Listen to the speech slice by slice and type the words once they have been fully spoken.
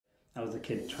I was a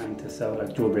kid trying to sell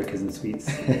like jawbreakers and sweets.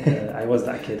 I was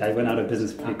that kid. I went out of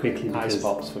business pretty quickly because ice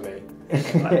pops for me.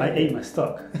 I ate my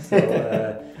stock. So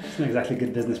it's not exactly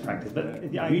good business practice.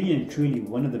 But yeah, really and truly,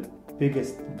 one of the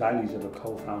biggest values of a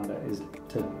co-founder is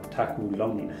to tackle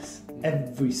loneliness.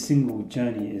 Every single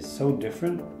journey is so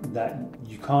different that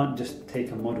you can't just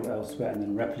take a model elsewhere and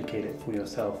then replicate it for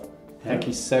yourself. Thank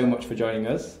you so much for joining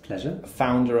us. Pleasure.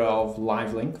 Founder of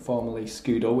LiveLink, formerly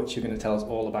Scoodle, which you're going to tell us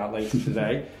all about later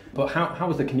today. But how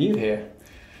was the commute here?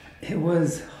 It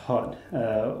was hot.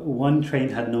 One train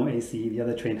had no AC, the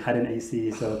other train had an AC,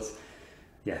 so it's,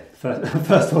 yeah,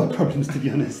 first world problems, to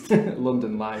be honest.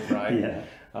 London life, right? Yeah.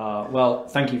 Well,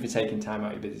 thank you for taking time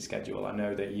out of your busy schedule. I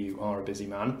know that you are a busy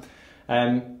man.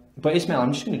 But Ismail,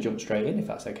 I'm just going to jump straight in if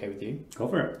that's okay with you. Go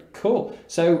for it. Cool.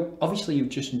 So obviously you've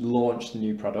just launched a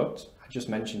new product. I just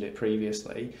mentioned it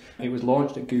previously. It was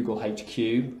launched at Google HQ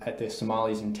at the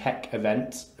Somalis in Tech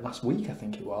event last week, I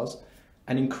think it was.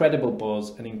 An incredible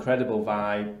buzz, an incredible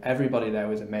vibe. Everybody there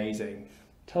was amazing.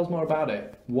 Tell us more about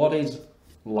it. What is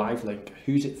LiveLink?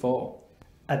 Who's it for?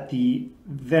 At the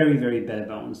very, very bare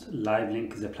bones,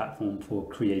 LiveLink is a platform for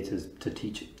creators to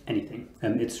teach anything.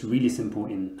 It's really simple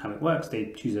in how it works.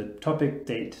 They choose a topic,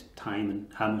 date, time, and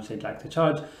how much they'd like to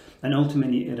charge. And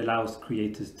ultimately, it allows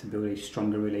creators to build a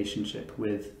stronger relationship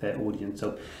with their audience.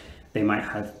 So they might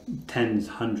have tens,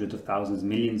 hundreds of thousands,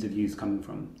 millions of views coming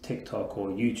from TikTok or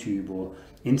YouTube or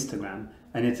Instagram.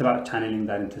 And it's about channeling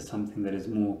that into something that is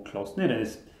more close-knit and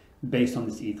is based on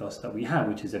this ethos that we have,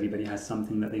 which is everybody has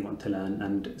something that they want to learn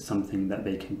and something that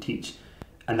they can teach.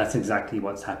 And that's exactly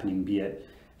what's happening, be it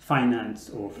finance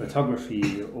or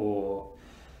photography or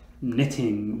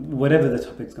knitting, whatever the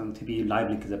topic's going to be.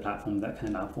 LiveLink is a platform that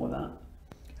can allow for that.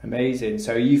 Amazing.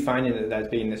 So are you finding that there's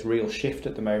been this real shift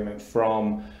at the moment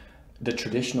from the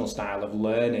traditional style of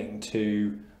learning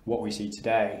to what we see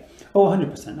today? Oh,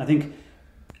 100%. I think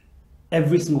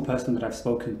every single person that I've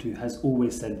spoken to has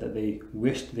always said that they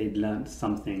wished they'd learned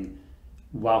something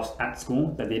whilst at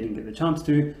school that they didn't get the chance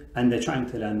to, and they're trying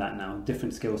to learn that now.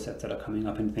 Different skill sets that are coming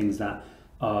up and things that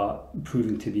are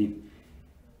proving to be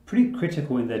pretty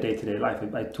critical in their day-to-day life.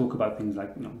 I talk about things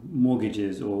like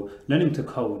mortgages or learning to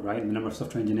code, right? The number of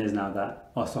software engineers now that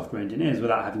are software engineers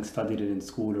without having studied it in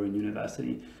school or in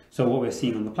university. So what we're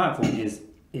seeing on the platform is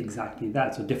exactly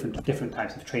that. So different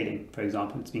types of trading, for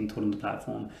example, it's being taught on the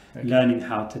platform. Okay. Learning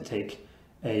how to take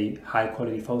a high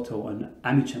quality photo on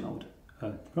amateur mode.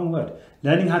 Wrong word.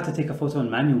 Learning how to take a photo on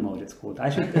manual mode, it's called.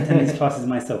 I should attend these classes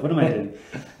myself. What am I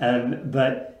doing?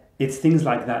 But it's things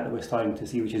like that that we're starting to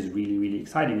see, which is really, really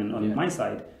exciting. And on my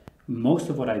side, most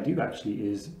of what I do actually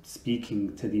is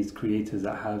speaking to these creators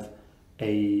that have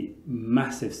a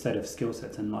massive set of skill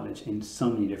sets and knowledge in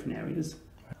so many different areas.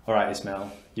 All right,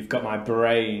 Ismail, you've got my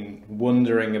brain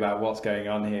wondering about what's going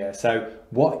on here. So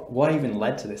what even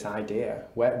led to this idea?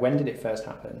 When did it first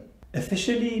happen?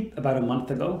 Officially, about a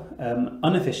month ago.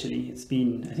 Unofficially, it's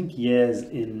been, I think, years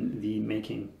in the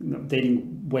making,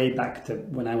 dating way back to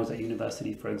when I was at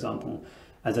university, for example,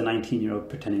 as a 19-year-old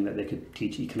pretending that they could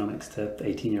teach economics to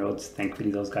 18-year-olds.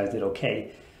 Thankfully, those guys did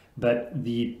okay. But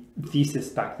the thesis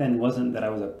back then wasn't that I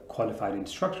was a qualified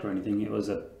instructor or anything. It was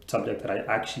a subject that I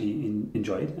actually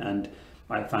enjoyed, and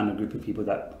I found a group of people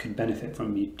that could benefit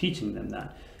from me teaching them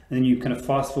that. And then you kind of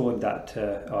fast forward that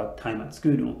to our time at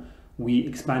Scoodle. We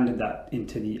expanded that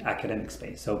into the academic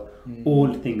space. So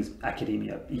all things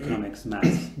academia, economics,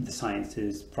 maths, the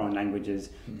sciences, foreign languages,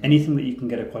 anything that you can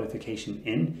get a qualification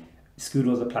in,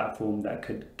 Scoodle is a platform that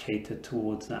could cater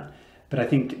towards that. But I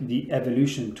think the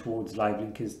evolution towards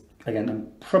LiveLink is, again,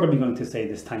 I'm probably going to say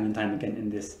this time and time again in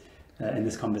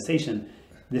this conversation,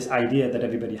 this idea that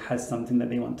everybody has something that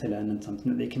they want to learn and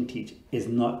something that they can teach is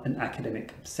not an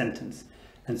academic sentence.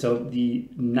 And so the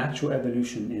natural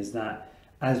evolution is that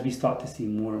as we start to see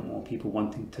more and more people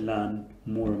wanting to learn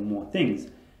more and more things,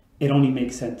 it only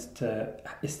makes sense to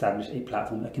establish a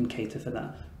platform that can cater for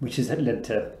that, which has led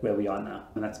to where we are now,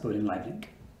 and that's building LiveLink.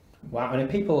 Wow, and are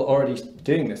people already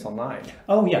doing this online?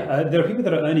 Oh yeah, there are people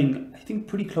that are earning, I think,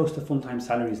 pretty close to full-time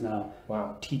salaries now.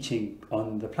 Wow, teaching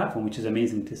on the platform, which is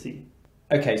amazing to see.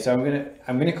 Okay, so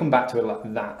I'm gonna come back to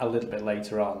that a little bit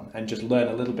later on and just learn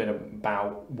a little bit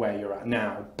about where you're at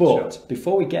now. But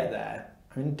before we get there,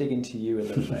 I'm going to dig into you a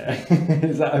little bit.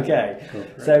 Is that okay?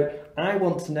 So I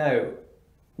want to know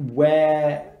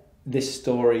where this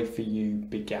story for you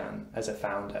began as a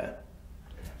founder.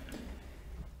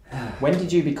 When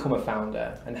did you become a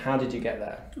founder and how did you get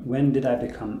there? When did I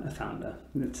become a founder?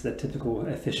 It's the typical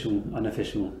official,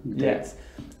 unofficial dates.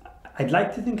 Yeah. I'd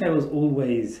like to think I was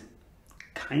always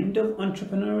kind of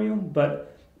entrepreneurial,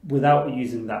 but without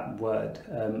using that word.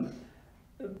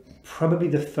 Probably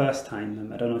the first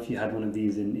time. I don't know if you had one of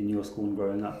these in your school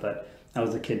growing up, but I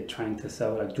was a kid trying to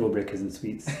sell like jawbreakers and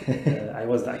sweets. I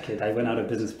was that kid. I went out of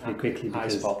business pretty quickly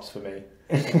because ice pops for me.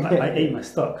 I ate my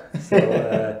stock, so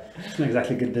it's not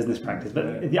exactly good business practice.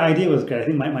 But the idea was great. I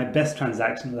think my best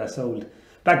transaction was I sold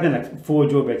back then like 4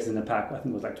 jawbreakers in a pack. I think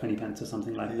it was like 20 pence or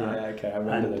something like that. Yeah, okay, I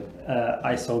remember them.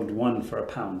 I sold one for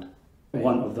 £1,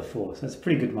 one of the 4. So it's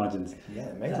pretty good margins. Yeah,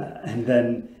 amazing. And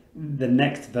then the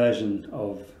next version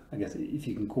of, I guess if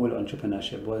you can call it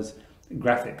entrepreneurship, was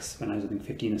graphics. When I was I think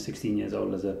 15 or 16 years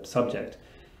old as a subject,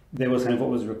 there was kind of what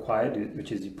was required,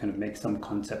 which is you kind of make some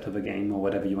concept of a game or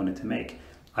whatever you wanted to make.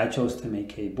 I chose to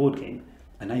make a board game,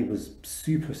 and I was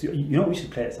super, you know, we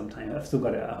should play it sometime. I've still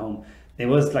got it at home. It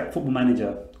was like Football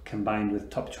Manager combined with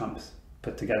Top Trumps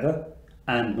put together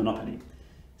and Monopoly.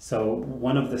 So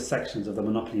one of the sections of the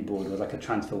Monopoly board was like a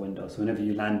transfer window. So whenever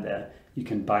you land there, you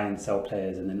can buy and sell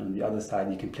players, and then on the other side,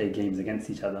 you can play games against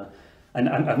each other. And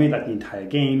I made like the entire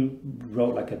game,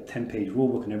 wrote like a 10-page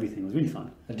rulebook and everything. It was really fun.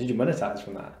 And did you monetize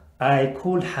from that? I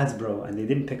called Hasbro and they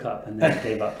didn't pick up, and then I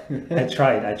gave up. I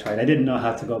tried. I didn't know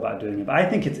how to go about doing it, but I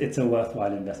think it's a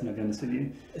worthwhile investment, to be honest with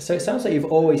you. So it sounds like you've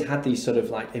always had these sort of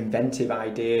like inventive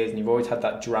ideas, and you've always had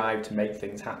that drive to make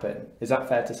things happen. Is that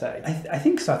fair to say? I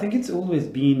think so. I think it's always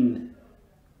been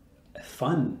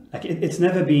fun. Like it's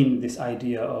never been this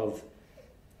idea of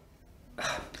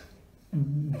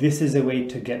this is a way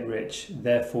to get rich,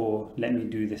 therefore let me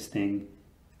do this thing.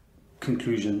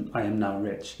 Conclusion, I am now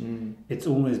rich. It's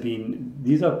always been,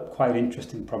 these are quite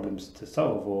interesting problems to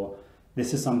solve, or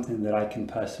this is something that I can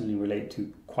personally relate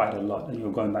to quite a lot. And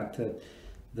you're going back to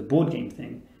the board game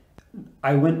thing.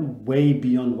 I went way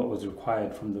beyond what was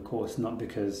required from the course, not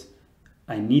because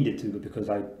I needed to, but because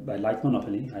I liked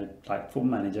Monopoly, I liked Football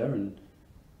Manager, and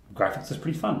graphics was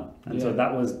pretty fun. And so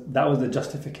that was the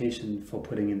justification for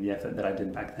putting in the effort that I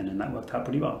did back then, and that worked out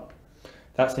pretty well.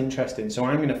 That's interesting. So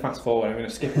I'm going to fast forward. I'm going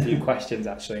to skip a few questions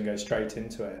actually and go straight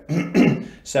into it.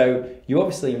 So you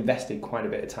obviously invested quite a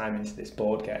bit of time into this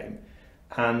board game,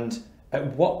 and at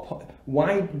what point?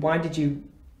 Why did you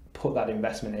put that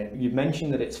investment in? You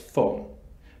mentioned that it's fun,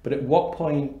 but at what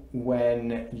point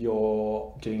when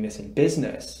you're doing this in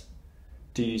business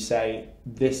do you say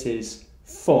this is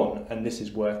fun and this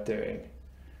is worth doing?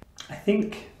 I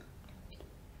think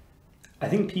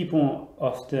people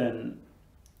often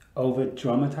over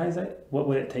dramatize it,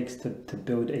 what it takes to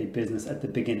build a business at the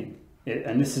beginning.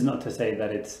 And this is not to say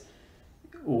that it's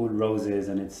all roses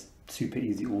and it's super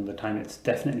easy all the time. It's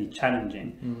definitely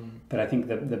challenging, but I think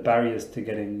the barriers to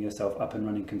getting yourself up and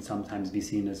running can sometimes be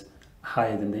seen as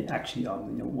higher than they actually are.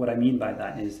 You know, what I mean by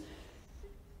that is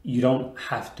you don't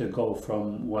have to go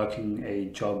from working a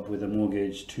job with a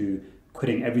mortgage to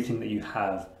quitting everything that you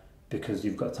have because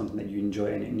you've got something that you enjoy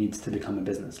and it needs to become a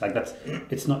business. Like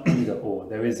it's not either or.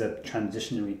 There is a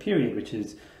transitionary period, which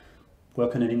is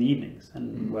work on it in the evenings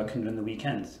and work on it on the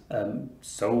weekends.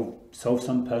 Solve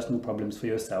some personal problems for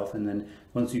yourself, and then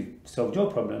once you've solved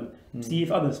your problem, see if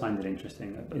others find it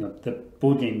interesting. You know, the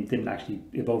board game didn't actually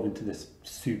evolve into this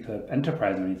super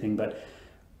enterprise or anything, but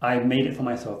I made it for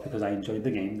myself because I enjoyed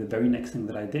the game. The very next thing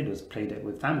that I did was played it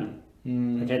with family.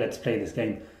 Okay, let's play this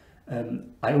game.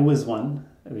 I always won,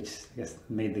 which I guess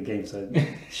made the game, so it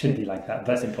should be like that. But,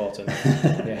 that's important.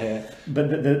 Yeah. But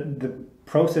the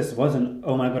process wasn't,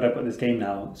 oh my god, I've got this game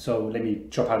now, so let me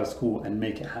drop out of school and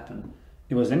make it happen.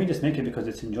 It was, let me just make it because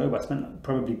it's enjoyable. I spent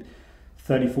probably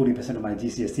 30-40% of my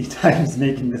GCSE times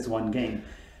making this one game,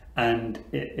 and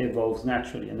it evolves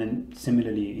naturally. And then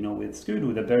similarly, you know, with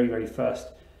Scoodle, the very, very first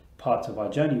part of our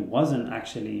journey wasn't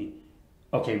actually,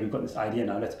 okay, we've got this idea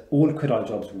now, let's all quit our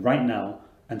jobs right now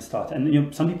and start. And you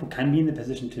know, some people can be in the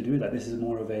position to do that. This is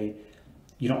more of a,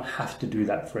 you don't have to do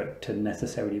that for it to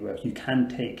necessarily work. You can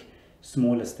take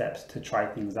smaller steps to try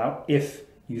things out if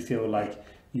you feel like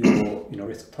your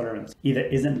risk tolerance either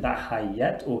isn't that high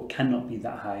yet or cannot be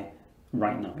that high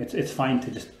right now. It's fine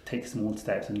to just take small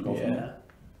steps and go from there.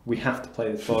 We have to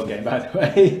play this board game, by the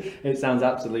way. It sounds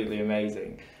absolutely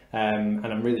amazing. And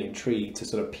I'm really intrigued to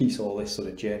sort of piece all this sort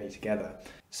of journey together.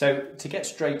 So to get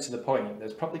straight to the point,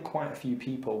 there's probably quite a few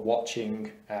people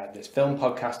watching this film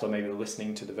podcast or maybe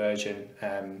listening to the version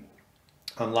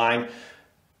online.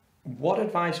 What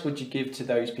advice would you give to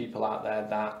those people out there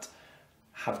that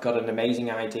have got an amazing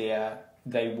idea,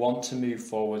 they want to move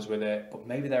forwards with it, but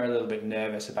maybe they're a little bit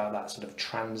nervous about that sort of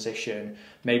transition?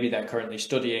 Maybe they're currently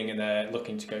studying and they're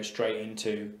looking to go straight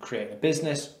into creating a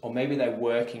business, or maybe they're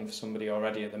working for somebody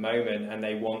already at the moment and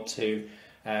they want to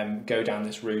go down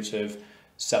this route of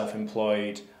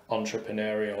self-employed,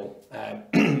 entrepreneurial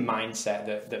mindset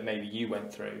that maybe you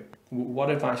went through. What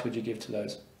advice would you give to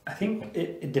those? I think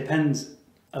it depends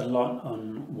a lot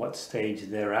on what stage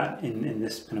they're at in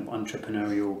this kind of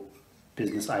entrepreneurial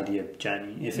business idea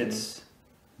journey. If it's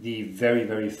the very,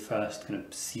 very first kind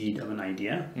of seed of an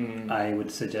idea, I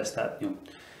would suggest that, you know,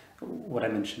 what I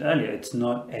mentioned earlier, it's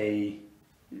not a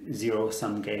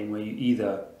zero-sum game where you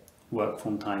either work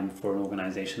full-time for an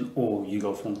organization or you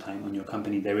go full-time on your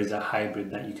company. There is a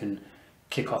hybrid that you can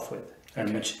kick off with,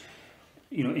 and which,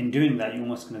 you know, in doing that, you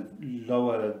almost kind of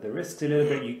lower the risks a little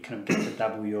bit. You kind of get to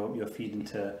dabble your feet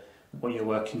into what you're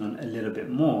working on a little bit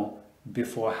more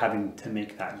before having to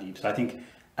make that leap. So I think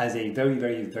as a very,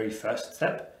 very, very first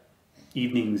step,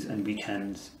 evenings and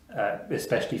weekends,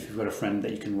 especially if you've got a friend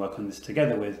that you can work on this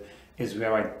together with, is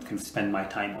where I can spend my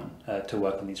time on to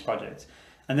work on these projects.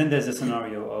 And then there's a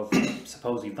scenario of,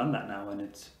 suppose you've done that now and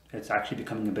it's actually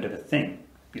becoming a bit of a thing.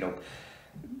 You know,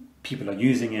 people are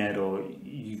using it, or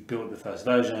you've built the first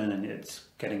version and it's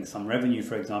getting some revenue,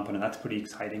 for example, and that's pretty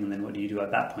exciting. And then what do you do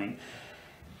at that point?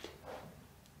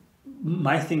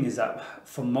 My thing is that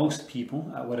for most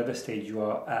people, at whatever stage you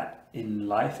are at in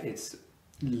life, it's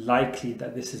likely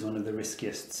that this is one of the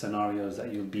riskiest scenarios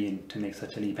that you'll be in to make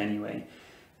such a leap anyway.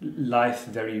 Life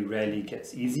very rarely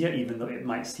gets easier, even though it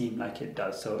might seem like it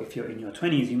does. So if you're in your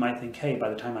 20s, you might think, hey, by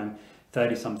the time I'm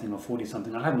 30 something or 40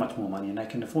 something, I'll have much more money and I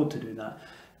can afford to do that.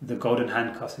 The golden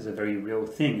handcuffs is a very real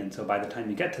thing. And so by the time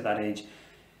you get to that age,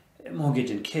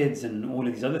 mortgage and kids and all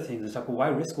of these other things, it's like, well, why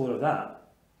risk all of that?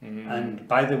 And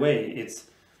by the way, it's,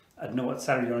 I don't know what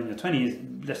salary you're on in your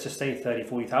 20s, let's just say 30,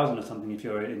 40,000 or something if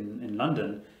you're in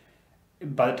London.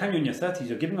 By the time you're in your 30s,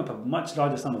 you're giving up a much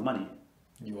larger sum of money.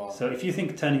 You are. So if you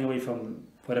think turning away from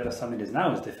whatever sum it is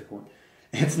now is difficult,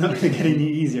 it's not going to get any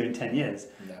easier in 10 years.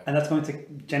 No. And that's going to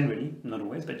generally, not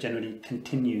always, but generally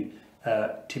continue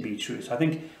to be true. So I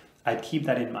think I'd keep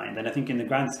that in mind. And I think in the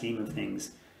grand scheme of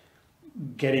things,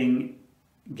 getting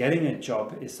a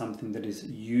job is something that is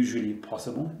usually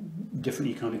possible.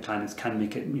 Different economic climates can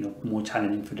make it, you know, more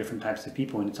challenging for different types of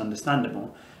people, and it's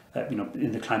understandable. You know,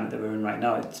 in the climate that we're in right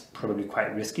now, it's probably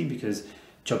quite risky because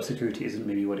job security isn't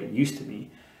maybe what it used to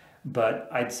be. But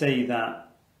I'd say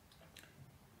that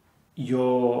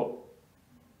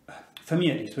for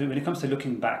me at least, when it comes to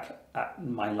looking back at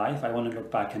my life, I want to look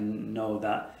back and know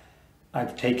that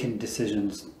I've taken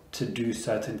decisions to do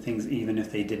certain things even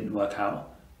if they didn't work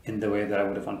out in the way that I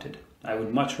would have wanted. I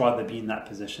would much rather be in that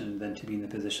position than to be in the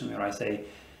position where I say,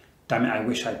 damn it, I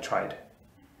wish I'd tried.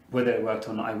 Whether it worked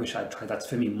or not, I wish I'd tried. That's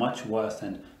for me much worse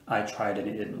than I tried and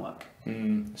it didn't work.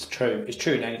 It's true. It's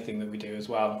true in anything that we do as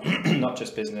well, not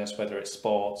just business, whether it's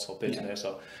sports or business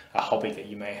or a hobby that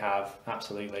you may have.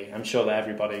 Absolutely. I'm sure that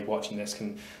everybody watching this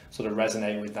can sort of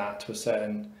resonate with that to a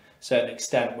certain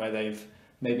extent, where they've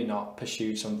maybe not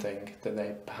pursued something that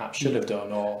they perhaps should have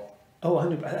done. Or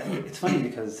 100%. It's funny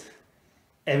because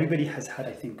everybody has had,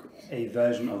 I think, a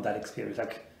version of that experience.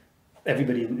 Like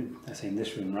everybody, I say in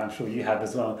this room, I'm sure you have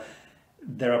as well.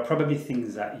 There are probably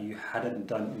things that you hadn't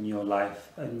done in your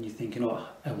life and you think, you know,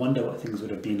 I wonder what things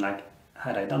would have been like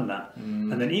had I done that.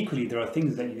 And then equally, there are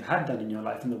things that you had done in your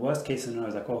life and the worst case scenario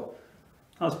is like, oh,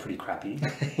 that was pretty crappy.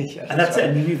 And that's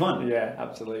it, and you move on. Yeah,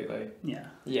 absolutely.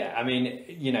 Yeah. I mean,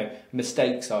 you know,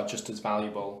 mistakes are just as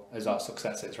valuable as our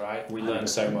successes, right? We learn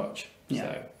so much.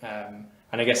 Yeah. So,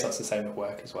 and I guess that's the same at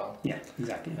work as well. Yeah,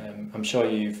 exactly. I'm sure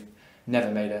you've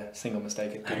never made a single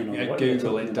mistake at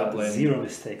Google in Dublin. Zero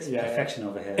mistakes. Perfection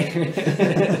over here.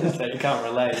 So you can't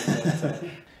relate.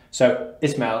 So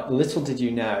Ismail, little did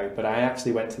you know, but I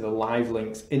actually went to the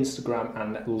LiveLink's Instagram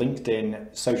and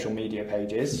LinkedIn social media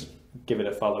pages. Give it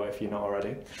a follow if you're not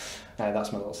already.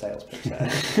 That's my little sales pitch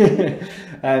there.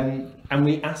 And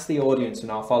we asked the audience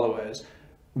and our followers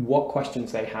what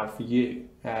questions they have for you.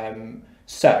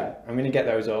 So I'm going to get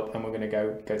those up and we're going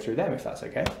to go through them if that's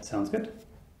okay. Sounds good.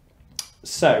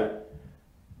 So,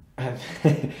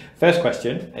 first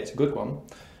question, it's a good one.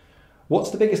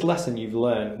 What's the biggest lesson you've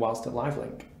learned whilst at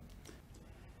LiveLink?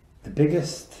 The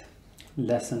biggest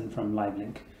lesson from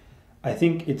LiveLink, I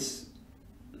think it's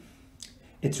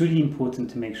really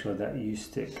important to make sure that you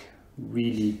stick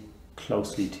really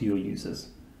closely to your users,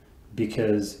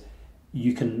 because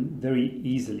you can very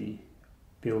easily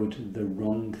build the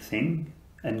wrong thing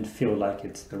and feel like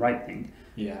it's the right thing.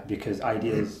 Yeah. Because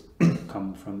ideas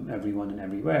come from everyone and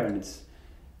everywhere, and it's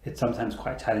sometimes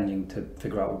quite challenging to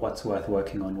figure out what's worth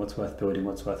working on, what's worth building,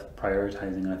 what's worth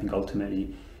prioritizing. And I think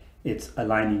ultimately it's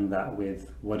aligning that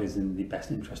with what is in the best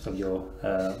interest of your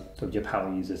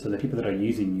power users. So the people that are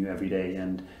using you every day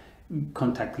and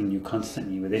contacting you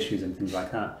constantly with issues and things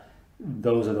like that,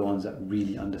 those are the ones that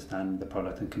really understand the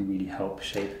product and can really help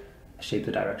shape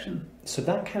the direction. So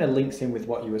that kind of links in with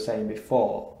what you were saying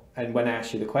before. And when I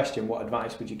asked you the question, what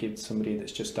advice would you give to somebody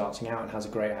that's just starting out and has a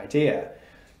great idea?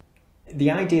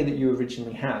 the idea that you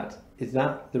originally had, is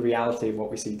that the reality of what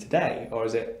we see today, or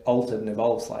is it altered and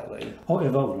evolved slightly? Oh,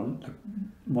 evolved,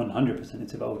 100%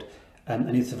 it's evolved.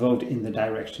 And it's evolved in the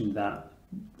direction that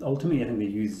ultimately I think the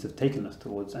users have taken us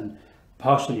towards, and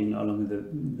partially along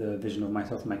with the vision of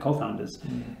myself and my co-founders.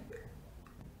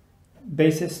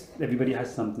 Basis, everybody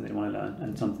has something they want to learn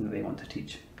and something that they want to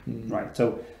teach, right?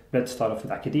 So let's start off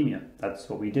with academia. That's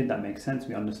what we did. That makes sense.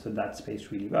 We understood that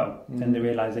space really well. Then the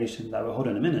realization that, well, hold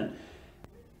on a minute,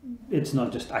 it's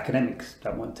not just academics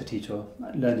that want to teach, or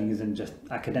learning isn't just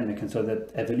academic. And so the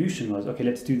evolution was, okay,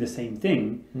 let's do the same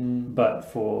thing, but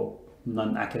for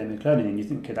non-academic learning. And you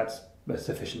think, okay, that's a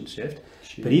sufficient shift.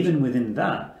 But even within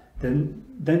that, then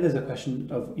there's a question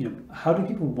of, how do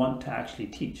people want to actually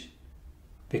teach?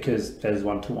 Because there's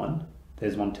one-to-one,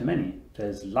 there's one-to-many,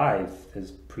 there's live,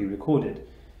 there's pre-recorded.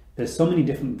 There's so many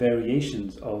different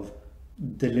variations of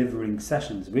delivering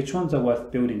sessions. Which ones are worth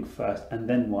building first, and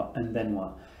then what, and then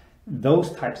what?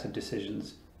 Those types of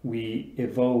decisions we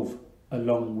evolve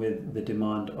along with the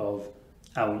demand of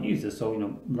our users.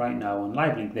 So, right now on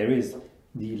LiveLink, there is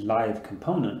the live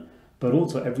component, but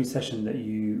also every session that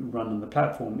you run on the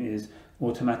platform is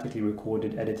automatically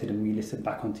recorded, edited, and re-listed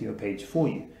back onto your page for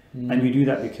you. And we do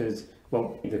that because,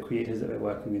 well, the creators that we're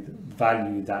working with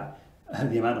value that,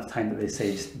 the amount of time that they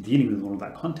save just dealing with all of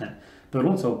that content. But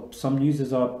also, some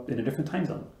users are in a different time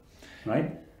zone,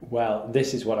 right? Well,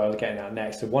 this is what I was getting at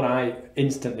next. So what I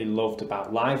instantly loved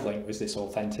about LiveLink was this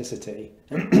authenticity,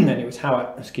 and it was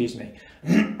how,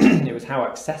 it was how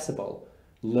accessible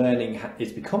learning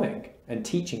is becoming and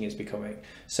teaching is becoming.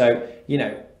 So,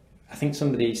 I think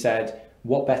somebody said,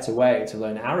 what better way to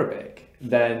learn Arabic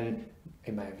than,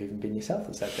 it may have even been yourself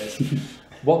that said this,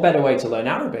 what better way to learn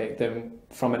Arabic than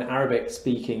from an Arabic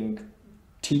speaking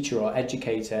teacher or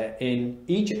educator in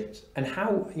Egypt? And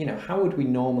how would we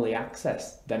normally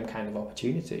access them kind of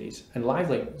opportunities? And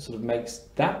LiveLink sort of makes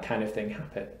that kind of thing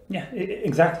happen. Yeah,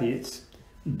 exactly. It's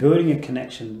building a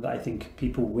connection that I think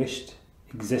people wished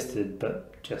existed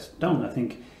but just don't. I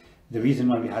think the reason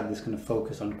why we had this kind of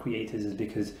focus on creators is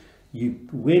because you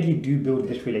weirdly do build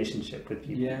this relationship with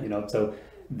people. So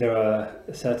there are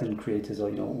certain creators, or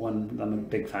one I'm a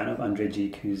big fan of, Andre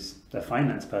Geek, who's a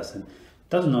finance person,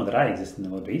 doesn't know that I exist in the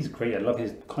world, but he's great. I love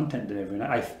his content delivery, and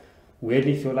I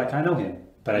weirdly feel like I know him,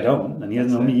 but I don't, and he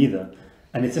doesn't know me either.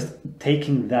 And it's just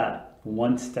taking that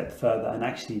one step further and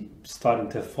actually starting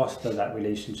to foster that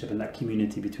relationship and that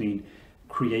community between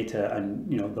creator and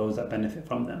those that benefit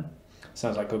from them.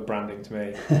 Sounds like good branding to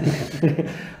me.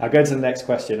 I'll go to the next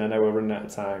question. I know we're running out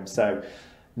of time. So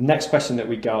next question that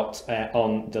we got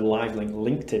on the LiveLink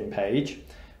LinkedIn page,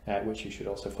 which you should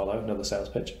also follow, another sales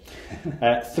pitch.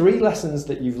 3 lessons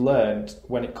that you've learned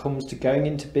when it comes to going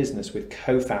into business with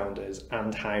co-founders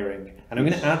and hiring. And I'm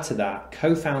going to add to that,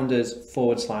 co-founders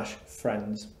 /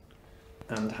 friends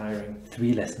and hiring.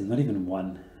 3 lessons, not even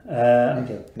one.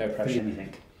 Okay, no pressure. Let me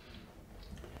think.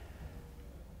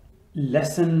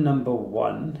 Lesson number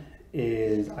 1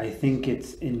 is, I think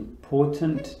it's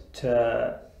important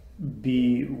to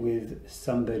be with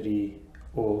somebody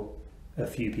or a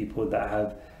few people that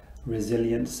have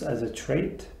resilience as a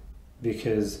trait,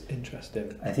 because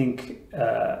interesting. I think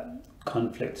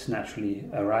conflicts naturally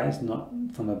arise, not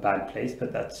from a bad place,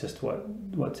 but that's just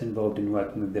what's involved in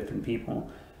working with different people.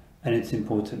 And it's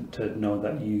important to know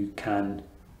that you can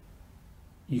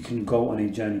go on a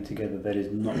journey together that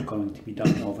is not going to be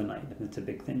done overnight. And it's a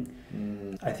big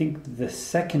thing. I think the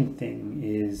second thing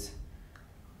is,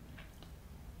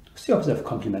 what's the opposite of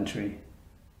complementary?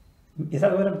 Is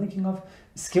that what I'm thinking of?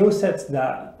 Skill sets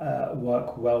that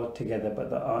work well together,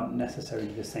 but that aren't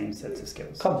necessarily the same sets of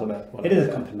skills. Complement one another. It is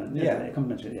a complement.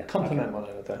 Complementary, yeah. Complement one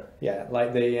another. Yeah,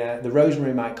 like the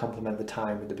rosemary might complement the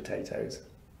thyme with the potatoes.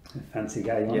 Fancy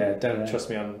guy. Don't trust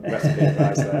me on recipe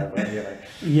advice there. But,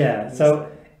 Yeah, so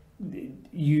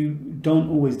you don't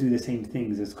always do the same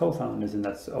things as co-founders, and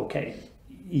that's okay.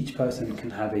 Each person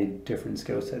can have a different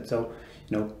skill set. So,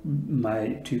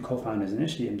 my 2 co-founders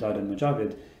initially, Imdad and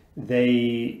Mujavid,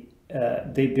 they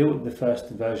built the first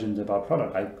versions of our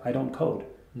product. I don't code.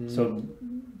 So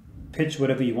pitch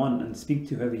whatever you want and speak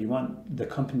to whoever you want. The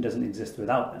company doesn't exist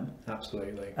without them.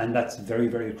 Absolutely. And that's very,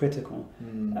 very critical.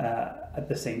 At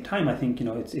the same time, I think,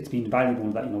 it's been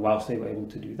valuable that, whilst they were able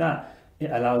to do that, it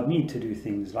allowed me to do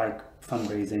things like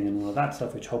fundraising and all of that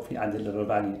stuff, which hopefully added a little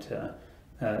value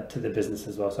to the business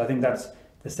as well. So I think that's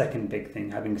the second big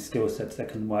thing, having skill sets that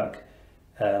can work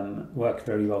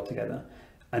very well together.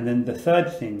 And then the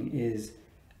third thing is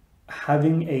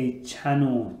having a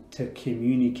channel to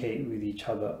communicate with each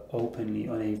other openly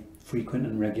on a frequent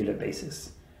and regular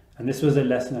basis. And this was a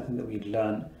lesson I think that we'd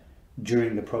learned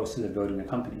during the process of building a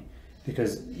company.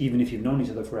 because even if you've known each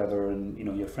other forever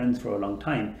and you're friends for a long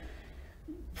time,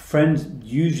 friends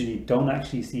usually don't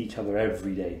actually see each other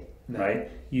every day, right?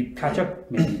 You catch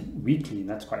up maybe weekly, and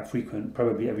that's quite frequent,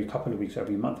 probably every couple of weeks or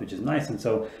every month, which is nice. And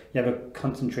so you have a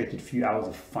concentrated few hours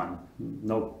of fun,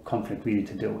 no conflict really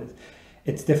to deal with.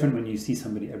 It's different when you see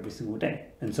somebody every single day.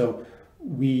 And so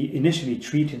we initially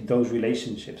treated those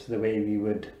relationships the way we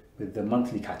would with the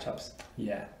monthly catch-ups.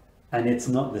 Yeah. And it's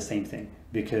not the same thing,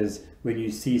 because when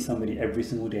you see somebody every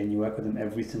single day and you work with them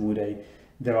every single day,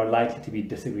 there are likely to be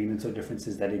disagreements or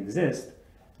differences that exist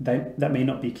that may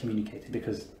not be communicated,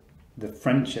 because the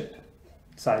friendship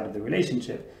side of the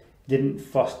relationship didn't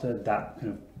foster that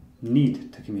kind of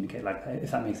need to communicate like that,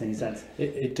 if that makes any sense.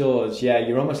 It does, yeah.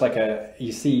 You're almost like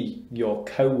you see your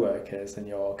co-workers and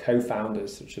your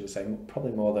co-founders, should I say,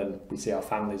 probably more than we see our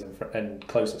families and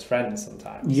closest friends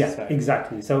sometimes. Yeah, so,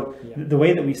 exactly. So the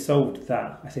way that we solved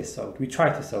that, we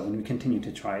tried to solve and we continue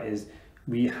to try, is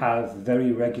we have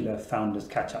very regular founders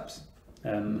catch-ups.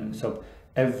 So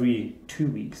every 2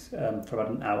 weeks, for about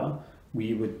an hour,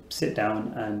 we would sit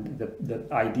down, and the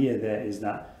idea there is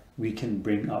that we can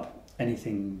bring up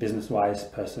anything business-wise,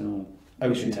 personal,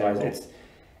 issues-wise. It's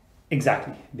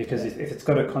exactly, because if it's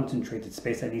got a concentrated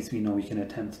space, at least we know we can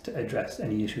attempt to address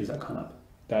any issues that come up.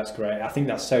 That's great. I think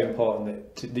that's so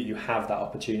important that you have that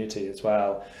opportunity as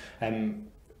well.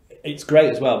 It's great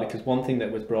as well, because one thing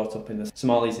that was brought up in the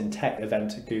Somalis in Tech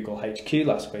event at Google HQ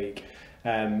last week,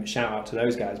 shout out to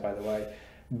those guys by the way,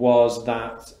 was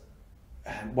that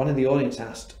one of the audience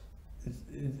asked,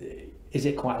 is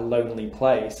it quite a lonely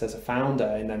place as a founder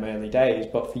in them early days?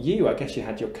 But for you, I guess you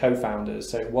had your co-founders,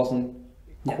 so it wasn't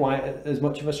quite as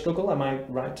much of a struggle. Am I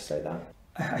right to say that?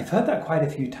 I've heard that quite a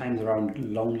few times around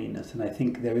loneliness, and I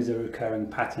think there is a recurring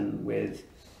pattern with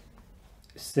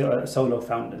solo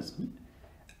founders.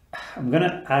 I'm going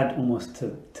to add almost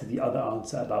to the other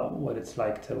answer about what it's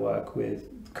like to work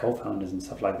with co-founders and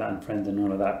stuff like that, and friends and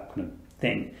all of that kind of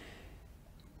thing.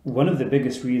 One of the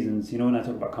biggest reasons, when I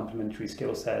talk about complementary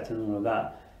skill sets and all of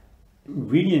that,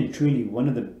 really and truly, one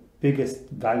of the biggest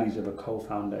values of a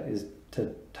co-founder is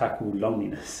to tackle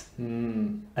loneliness.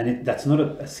 And that's not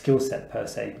a skill set per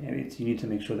se. You need to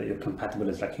make sure that you're compatible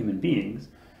as like human beings,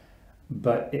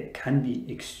 but it can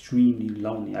be extremely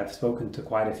lonely. I've spoken to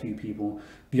quite a few people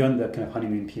beyond the kind of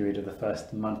honeymoon period of the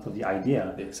first month of the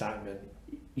idea. The excitement.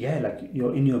 Yeah, like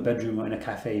you're in your bedroom or in a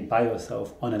cafe by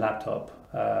yourself on a laptop,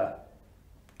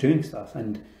 doing stuff,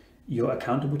 and you're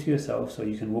accountable to yourself, so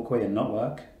you can walk away and not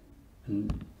work,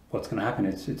 and what's going to happen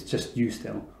is it's just you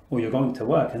still. Or you're going to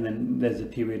work, and then there's a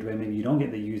period where maybe you don't get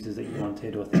the users that you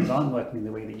wanted, or things aren't working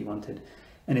the way that you wanted,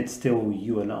 and it's still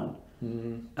you alone.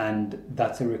 And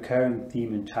that's a recurring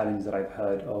theme and challenge that I've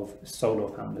heard of solo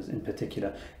founders in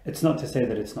particular. It's not to say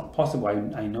that it's not possible.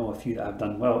 I know a few that have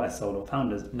done well as solo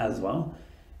founders as well.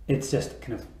 It's just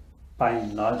kind of, by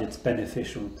and large, it's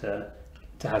beneficial to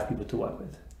have people to work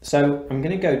with. So I'm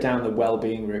going to go down the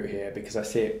well-being route here, because I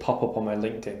see it pop up on my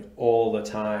LinkedIn all the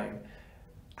time.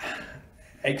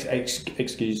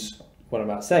 Excuse what I'm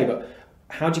about to say, but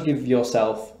how do you give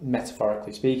yourself,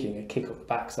 metaphorically speaking, a kick up the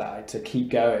backside to keep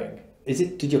going?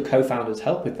 Did your co-founders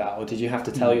help with that, or did you have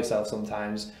to tell yourself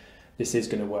sometimes, this is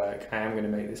going to work, I am going to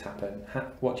make this happen?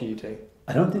 What do you do?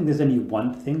 I don't think there's any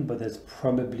one thing, but there's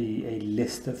probably a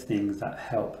list of things that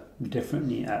help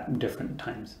differently at different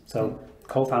times. So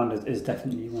co-founders is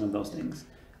definitely one of those things.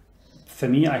 For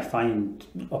me, I find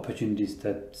opportunities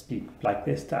to speak like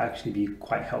this to actually be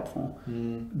quite helpful,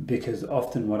 because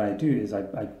often what I do is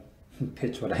I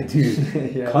pitch what I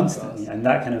do constantly, and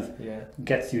that kind of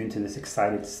gets you into this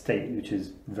excited state, which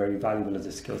is very valuable as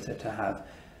a skill set to have.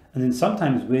 And then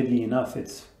sometimes, weirdly enough,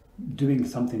 it's doing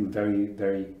something very,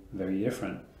 very, very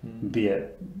different, be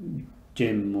it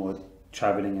gym or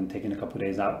traveling and taking a couple of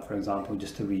days out, for example,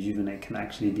 just to rejuvenate, can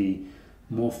actually be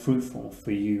more fruitful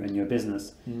for you and your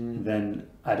business than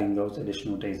adding those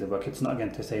additional days of work. It's not,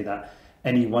 again, to say that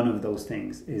any one of those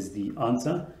things is the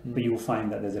answer, but you will find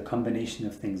that there's a combination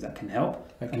of things that can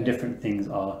help, and different things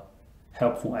are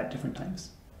helpful at different times.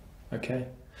 Okay.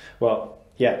 Well,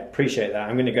 yeah, appreciate that.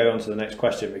 I'm going to go on to the next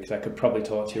question, because I could probably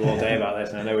talk to you all day about this,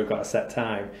 and I know we've got a set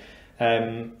time.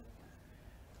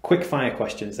 Quick fire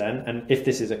questions then, and if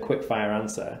this is a quick fire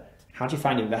answer, how do you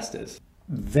find investors?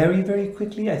 Very, very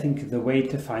quickly, I think the way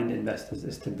to find investors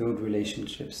is to build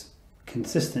relationships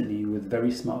consistently with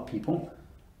very smart people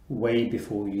way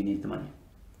before you need the money.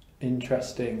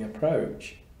 Interesting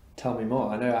approach. Tell me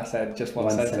more. I know I said just one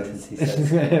sentence. He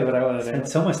says. But I want to know. Spent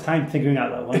so much time figuring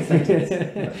out that one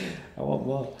sentence. I want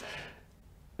more.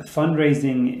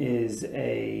 Fundraising is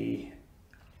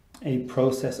a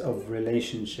process of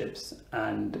relationships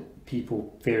and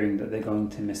people fearing that they're going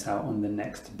to miss out on the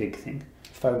next big thing.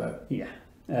 FOMO.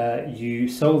 Yeah. You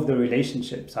solve the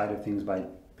relationship side of things by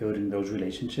building those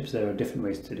relationships. There are different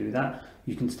ways to do that.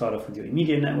 You can start off with your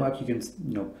immediate network. You can,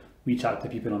 reach out to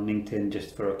people on LinkedIn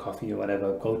just for a coffee or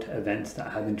whatever. Go to events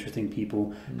that have interesting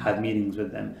people, have meetings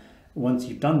with them. Once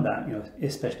you've done that,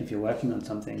 especially if you're working on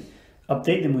something,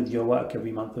 update them with your work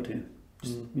every month or two.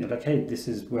 Just, like, hey, this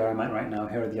is where I'm at right now.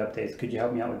 Here are the updates. Could you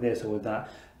help me out with this or with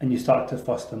that? And you start to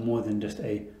foster more than just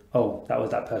that was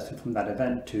that person from that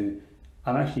event, to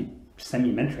I'm actually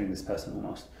semi-mentoring this person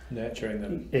almost. Nurturing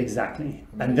them. Exactly.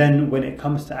 And then when it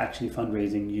comes to actually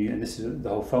fundraising, and this is the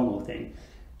whole FOMO thing,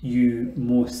 you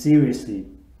more seriously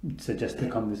suggest the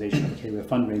conversation, okay, we're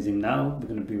fundraising now, we're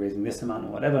going to be raising this amount or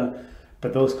whatever,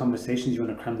 but those conversations, you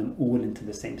want to cram them all into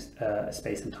the same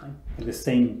space and time, in the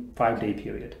same 5-day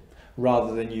period.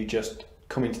 Rather than you just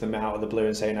coming to them out of the blue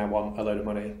and saying, I want a load of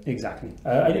money. Exactly.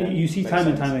 You see time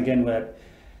and time again where,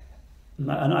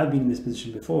 and I've been in this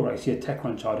position before, right? I see a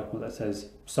TechCrunch article that says,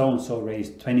 so-and-so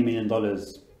raised $20 million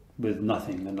with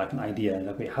nothing, and like an idea, and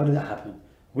like, wait, how did that happen?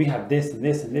 We have this and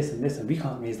this and this and this, and we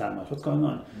can't raise that much. What's going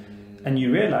on? And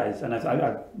you realize, and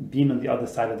I've been on the other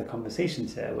side of the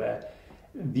conversations here, where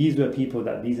these were people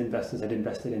that these investors had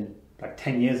invested in like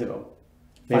 10 years ago.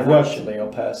 Financially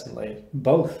or personally?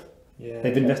 Both. Yeah,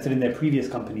 They've invested in their previous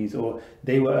companies, or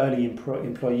they were early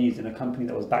employees in a company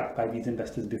that was backed by these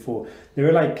investors before. There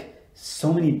were like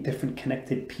so many different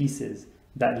connected pieces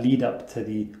that lead up to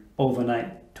the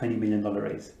overnight $20 million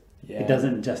raise. Yeah. It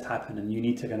doesn't just happen, and you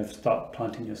need to kind of start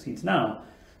planting your seeds now.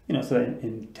 So that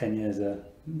in 10 years, a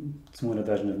smaller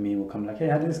version of me will come like, hey,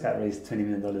 how did this guy raise $20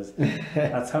 million?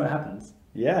 That's how it happens.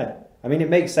 Yeah. I mean, it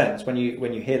makes sense when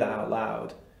you hear that out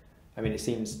loud. I mean, it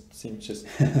seems just,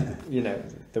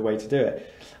 the way to do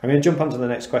it. I'm going to jump on to the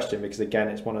next question because, again,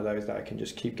 it's one of those that I can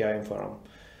just keep going for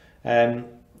on.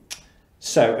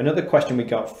 So another question we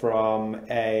got from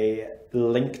a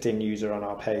LinkedIn user on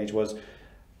our page was,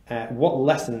 what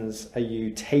lessons are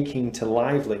you taking to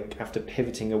LiveLink after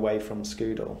pivoting away from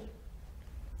Scoodle?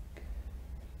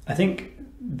 I think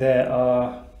there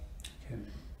are...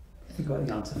 I think I'll got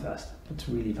the answer first. What's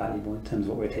really valuable in terms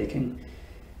of what we're taking?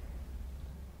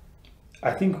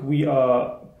 I think we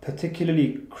are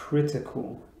particularly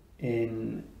critical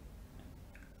in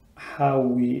how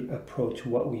we approach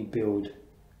what we build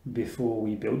before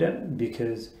we build it,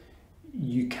 because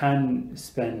you can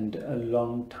spend a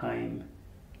long time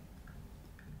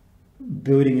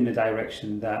building in a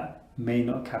direction that may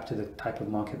not capture the type of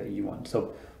market that you want.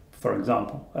 So, for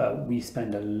example, we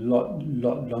spend a lot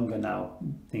longer now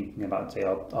thinking about, say,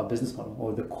 our business model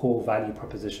or the core value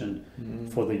proposition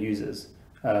for the users.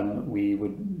 We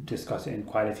would discuss it in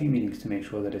quite a few meetings to make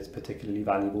sure that it's particularly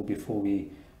valuable before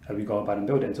we go about and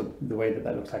build it. And so the way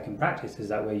that looks like in practice is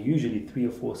that we're usually 3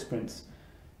 or 4 sprints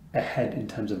ahead in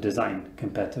terms of design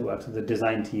compared to work. So the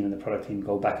design team and the product team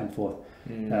go back and forth,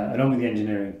 along with the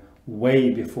engineering,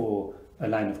 way before a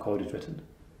line of code is written.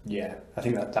 Yeah, I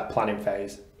think that planning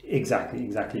phase. Exactly,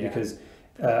 yeah. Because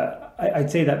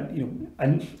I'd say that,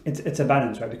 and it's a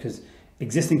balance, right? Because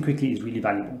existing quickly is really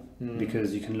valuable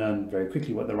because you can learn very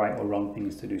quickly what the right or wrong thing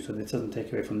is to do. So this doesn't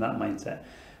take away from that mindset,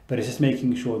 but it's just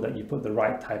making sure that you put the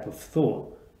right type of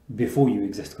thought before you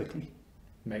exist quickly.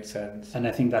 Makes sense. And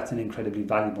I think that's an incredibly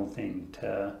valuable thing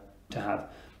to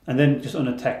have. And then just on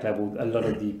a tech level, a lot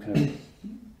of the kind of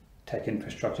tech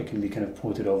infrastructure can be kind of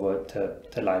ported over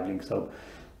to LiveLink. So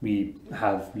we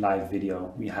have live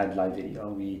video, we had live video,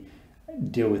 we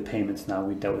deal with payments now,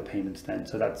 we dealt with payments then.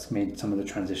 So that's made some of the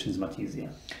transitions much easier.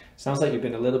 Sounds like you've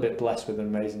been a little bit blessed with an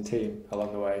amazing team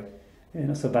along the way. Yeah,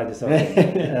 not so bad yourself.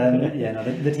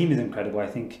 The team is incredible. I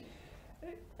think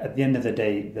at the end of the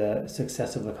day, the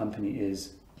success of the company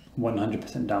is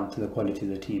 100% down to the quality of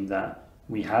the team that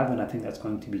we have, and I think that's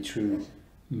going to be true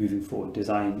moving forward.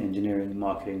 Design, engineering,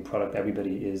 marketing, product,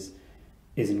 everybody is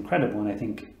incredible, and I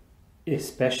think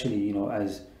especially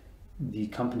as the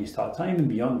company starts out, even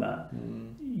beyond that,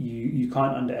 you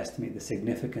can't underestimate the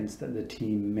significance that the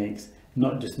team makes,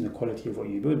 not just in the quality of what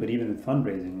you build, but even with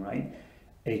fundraising, right?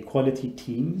 A quality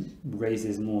team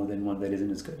raises more than one that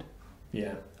isn't as good.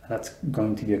 Yeah. That's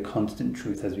going to be a constant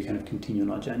truth as we kind of continue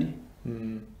on our journey.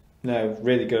 No,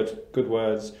 really good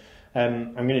words.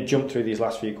 I'm going to jump through these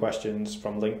last few questions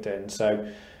from LinkedIn.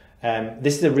 So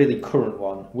this is a really current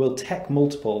one. Will tech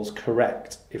multiples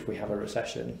correct if we have a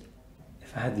recession?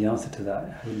 If I had the answer to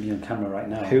that, I wouldn't be on camera right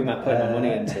now. Who am I putting my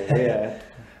money into? Yeah.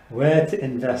 Where to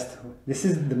invest? This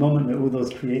is the moment where all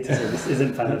those creators say this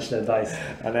isn't financial advice.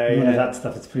 I know. None of that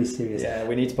stuff. It's pretty serious. Yeah,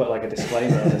 we need to put like a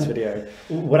disclaimer on this video.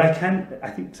 What I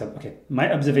think so. Okay,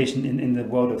 my observation in the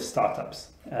world of startups,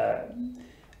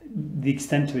 the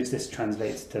extent to which this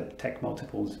translates to tech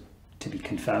multiples to be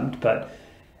confirmed, but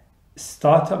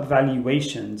startup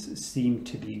valuations seem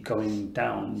to be going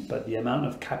down, but the amount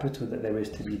of capital that there is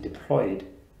to be deployed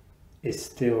is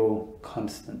still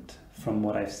constant from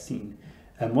what I've seen.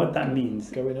 And what that means...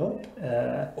 Going up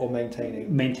or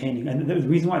maintaining? Maintaining. And the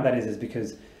reason why that is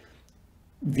because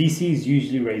VCs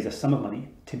usually raise a sum of money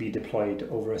to be deployed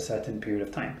over a certain period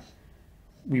of time.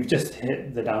 We've just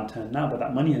hit the downturn now, but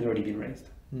that money has already been raised.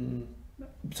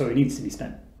 So it needs to be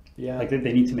spent. Yeah. Like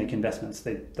they need to make investments.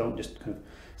 They don't just kind of...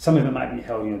 Some of it might be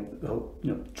held, the whole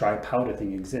dry powder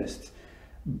thing exists.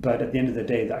 But at the end of the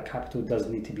day, that capital does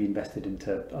need to be invested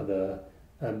into other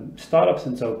startups.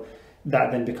 And so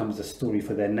that then becomes a story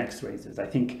for their next raises. I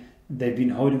think they've been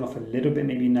holding off a little bit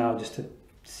maybe now just to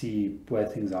see where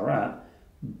things are at.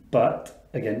 But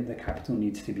again, the capital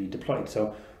needs to be deployed.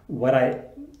 So what I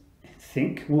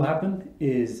think will happen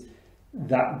is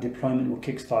that deployment will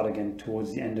kickstart again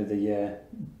towards the end of the year,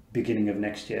 beginning of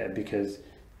next year, because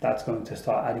that's going to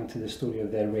start adding to the story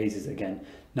of their raises again.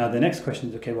 Now, the next question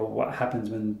is, okay, well, what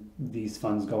happens when these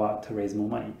funds go out to raise more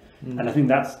money? And I think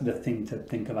that's the thing to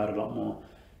think about a lot more.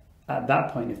 At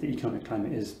that point, if the economic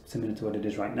climate is similar to what it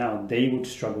is right now, they would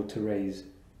struggle to raise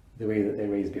the way that they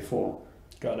raised before.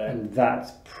 Got it. And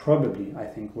that's probably, I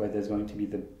think, where there's going to be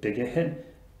the bigger hit.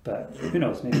 But who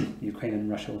knows? Maybe Ukraine and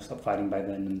Russia will stop fighting by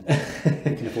then and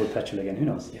we can afford petrol again. Who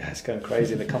knows? Yeah, it's going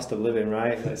crazy. The cost of living,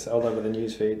 right? It's all over the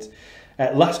news feeds.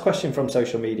 Last question from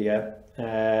social media.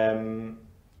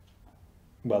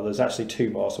 Well, there's actually two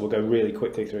more, so we'll go really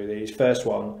quickly through these. First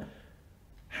one,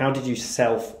 how did you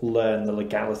self-learn the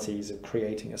legalities of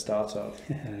creating a startup?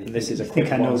 This is a quick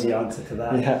one. I think I know the answer to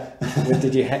that. Yeah.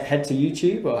 Did you head to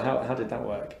YouTube, or how did that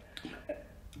work?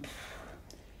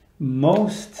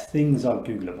 Most things are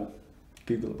Googleable.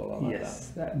 Googleable, I like yes,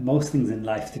 that. Most things in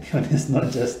life, to be honest,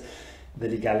 not just the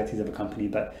legalities of a company,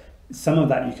 but some of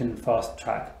that you can fast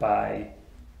track by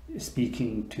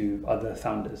speaking to other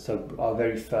founders. So our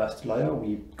very first lawyer,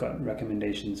 we got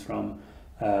recommendations from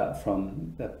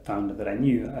the founder that I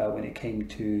knew when it came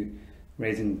to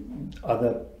raising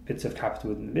other bits of capital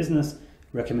within the business.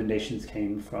 Recommendations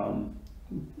came from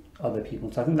other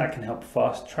people. So I think that can help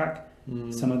fast track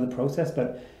some of the process.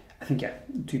 But I think, yeah,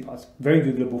 two parts. Very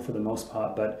Googleable for the most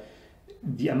part, but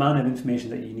the amount of information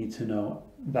that you need to know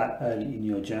that early in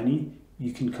your journey,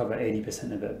 you can cover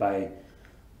 80% of it by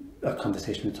a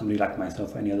conversation with somebody like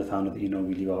myself or any other founder that you know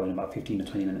really well in about 15 to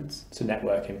 20 minutes. So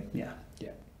networking. Yeah.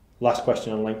 Last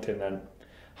question on LinkedIn then.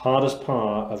 Hardest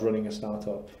part of running a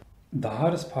startup? The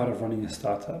hardest part of running a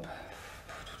startup,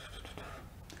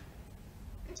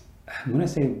 I'm going to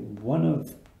say one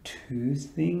of two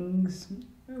things.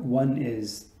 One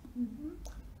is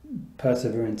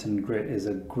perseverance and grit is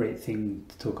a great thing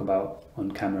to talk about on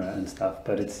camera and stuff,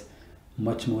 but it's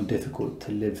much more difficult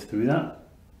to live through that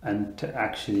and to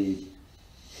actually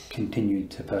continue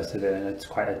to persevere. And it's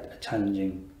quite a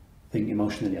challenging thing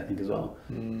emotionally, I think, as well.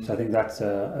 So I think that's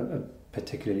a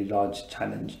particularly large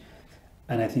challenge.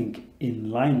 And I think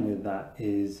in line with that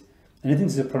is, and I think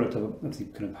this is a product of obviously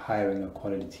kind of hiring a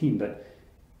quality team, but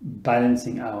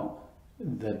balancing out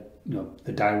the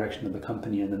direction of the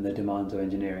company and then the demands of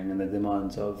engineering and the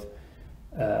demands of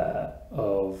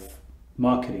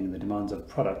marketing and the demands of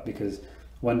product. Because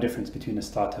one difference between a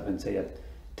startup and say a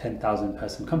 10,000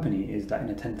 person company is that in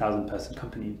a 10,000 person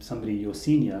company, somebody your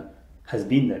senior has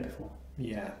been there before.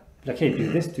 Yeah. Like, hey,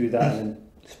 do this, do that, and then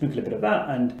sprinkle a bit of that,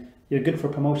 and you're good for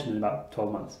promotion in about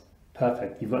 12 months.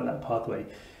 Perfect. You've got that pathway.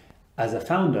 As a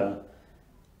founder,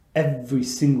 every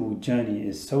single journey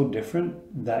is so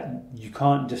different that you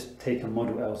can't just take a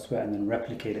model elsewhere and then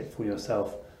replicate it for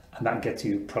yourself, and that gets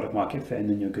you product market fit, and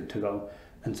then you're good to go.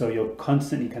 And so you're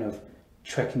constantly kind of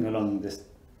trekking along this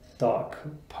dark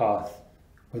path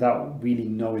without really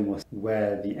knowing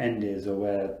where the end is or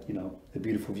where the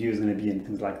beautiful view is going to be and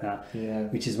things like that. Yeah.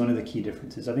 Which is one of the key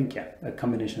differences. I think a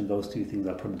combination of those two things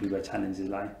are probably where challenges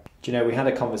lie. Do you know, we had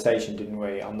a conversation, didn't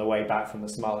we, on the way back from the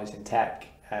Somalis in Tech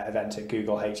event at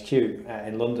Google HQ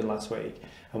in London last week.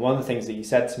 And one of the things that you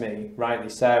said to me, rightly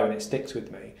so, and it sticks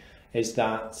with me, is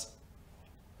that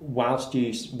whilst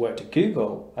you worked at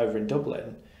Google over in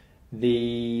Dublin,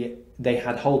 they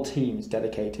had whole teams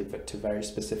dedicated to very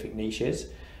specific niches,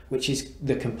 which is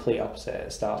the complete opposite at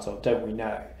a startup, don't we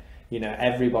know? You know,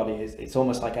 everybody is, it's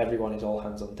almost like everyone is all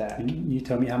hands on deck. You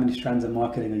tell me, how many strands of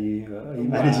marketing are you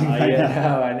managing right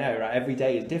now? I know, right? Every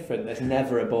day is different. There's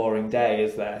never a boring day,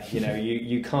 is there? You know,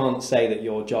 you can't say that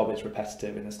your job is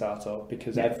repetitive in a startup,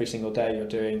 because every single day you're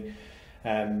doing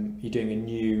a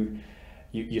new,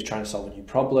 you're trying to solve a new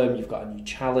problem, you've got a new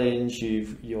challenge,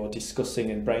 you're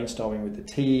discussing and brainstorming with the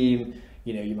team.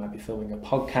 You know, you might be filming a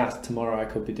podcast tomorrow. I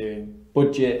could be doing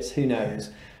budgets, who knows?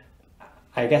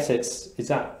 I guess is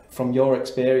that from your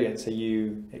experience, are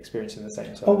you experiencing the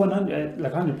same sort? Oh,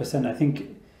 100%. I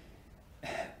think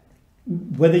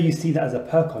whether you see that as a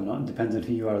perk or not depends on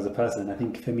who you are as a person. I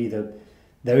think for me,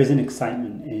 there is an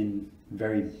excitement in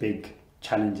very big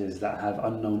challenges that have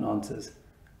unknown answers.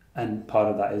 And part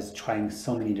of that is trying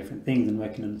so many different things and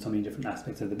working on so many different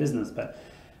aspects of the business. But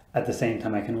at the same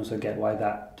time, I can also get why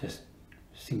that just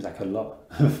seems like a lot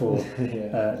for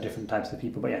different types of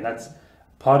people. But yeah, that's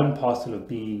part and parcel of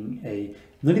being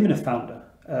not even a founder.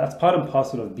 That's part and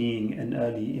parcel of being an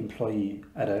early employee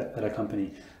at a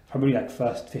company. Probably like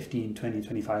first 15, 20,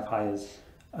 25 hires.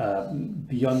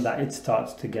 Beyond that, it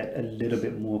starts to get a little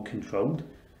bit more controlled.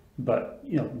 But,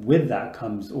 you know, with that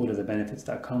comes all of the benefits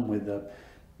that come with the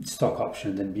stock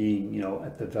options and being, you know,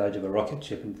 at the verge of a rocket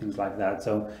ship and things like that.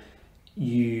 So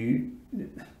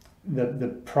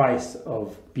the price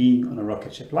of being on a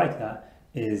rocket ship like that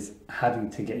is having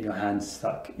to get your hands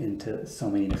stuck into so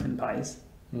many different pies.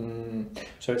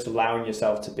 So it's allowing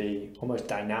yourself to be almost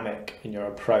dynamic in your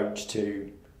approach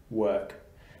to work.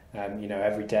 You know,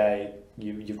 every day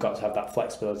you've got to have that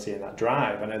flexibility and that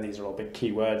drive. I know these are all big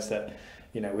key words that,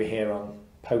 you know, we hear on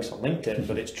posts on LinkedIn,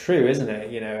 but it's true, isn't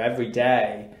it? You know, every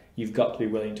day you've got to be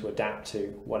willing to adapt to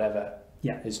whatever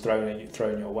is thrown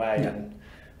your way.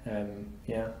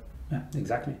 Yeah,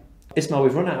 exactly. Ismail,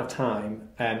 we've run out of time.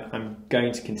 I'm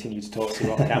going to continue to talk to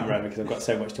you off camera because I've got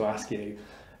so much to ask you.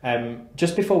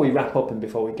 Just before we wrap up and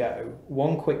before we go,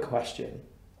 one quick question.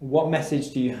 What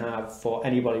message do you have for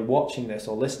anybody watching this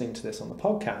or listening to this on the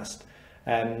podcast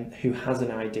who has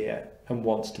an idea and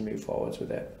wants to move forwards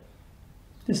with it?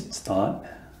 Just start.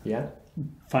 Yeah.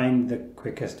 Find the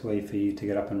quickest way for you to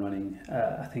get up and running.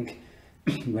 I think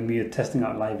when we were testing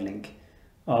out LiveLink,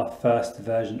 our first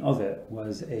version of it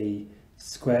was a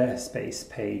Squarespace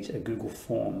page, a Google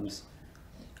Forms,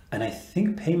 and I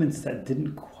think payments that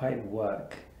didn't quite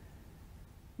work,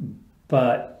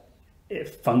 but it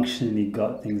functionally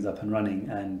got things up and running,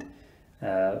 and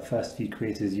first few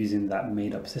creators using that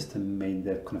made up system made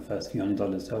their kind of first few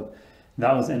 $100. So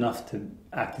that was enough to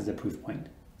act as a proof point.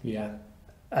 Yeah.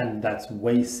 And that's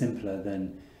way simpler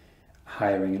than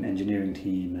hiring an engineering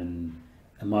team and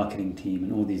a marketing team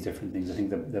and all these different things. I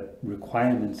think the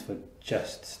requirements for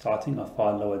just starting are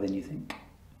far lower than you think.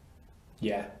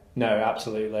 Yeah, no,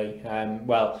 absolutely.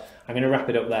 Well, I'm going to wrap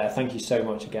it up there. Thank you so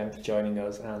much again for joining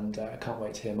us, and I can't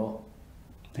wait to hear more.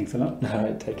 Thanks a lot. All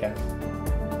right, take care.